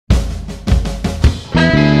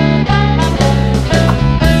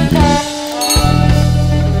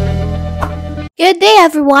Good day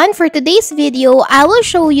everyone! For today's video, I will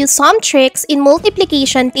show you some tricks in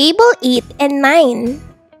multiplication table 8 and 9.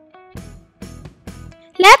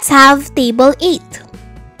 Let's have table 8.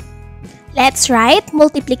 Let's write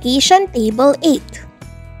multiplication table 8.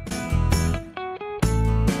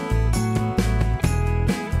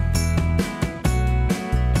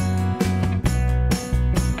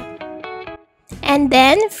 And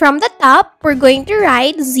then from the top, we're going to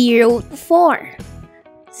write 0 to 4.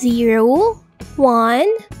 0, 1,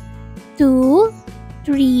 2,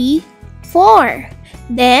 3, 4.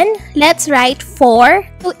 Then, let's write 4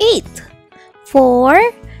 to 8.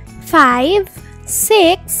 4, 5,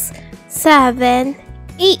 6, 7,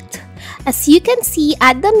 8. As you can see,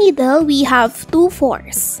 at the middle, we have 2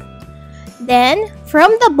 4s. Then,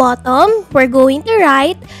 from the bottom, we're going to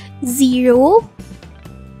write 0,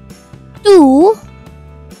 2,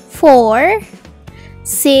 4,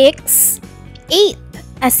 6, 8.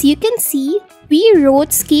 As you can see, we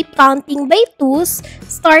roots keep counting by 2s,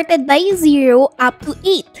 started by 0 up to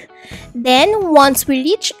 8. Then, once we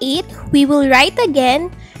reach 8, we will write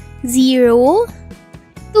again 0,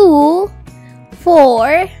 2,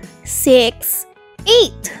 4, 6,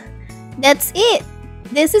 8. That's it.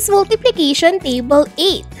 This is multiplication table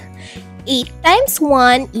 8. 8 times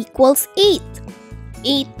 1 equals 8.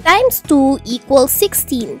 8 times 2 equals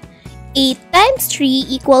 16. 8 times 3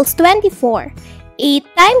 equals 24. 8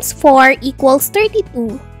 times 4 equals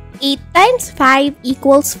 32. 8 times 5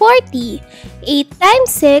 equals 40. 8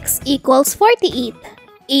 times 6 equals 48.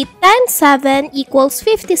 8 times 7 equals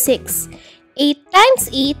 56. 8 times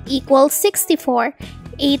 8 equals 64.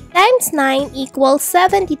 8 times 9 equals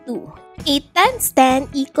 72. 8 times 10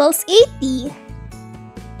 equals 80.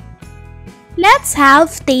 Let's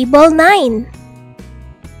have table 9.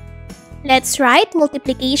 Let's write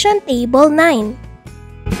multiplication table 9.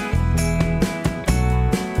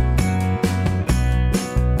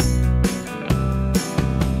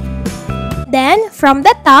 Then, from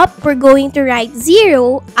the top, we're going to write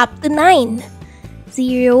 0 up to 9.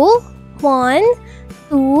 0, 1,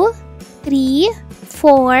 2, 3,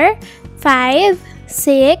 4, 5,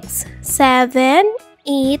 6, 7,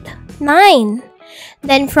 8, 9.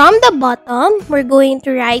 Then, from the bottom, we're going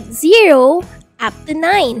to write 0 up to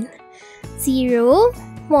 9. 0,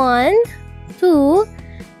 1, 2,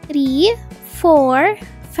 3, 4,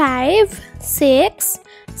 5, 6,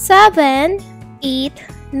 7, 8,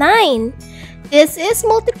 9. This is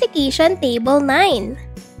multiplication table 9.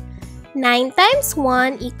 9 times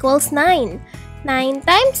 1 equals 9. 9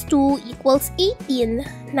 times 2 equals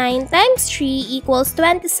 18. 9 times 3 equals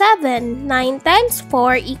 27. 9 times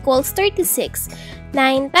 4 equals 36.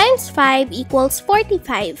 9 times 5 equals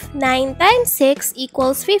 45. 9 times 6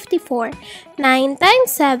 equals 54. 9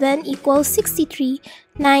 times 7 equals 63.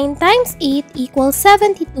 9 times 8 equals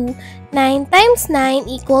 72. 9 times 9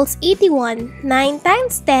 equals 81. 9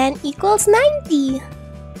 times 10 equals 90.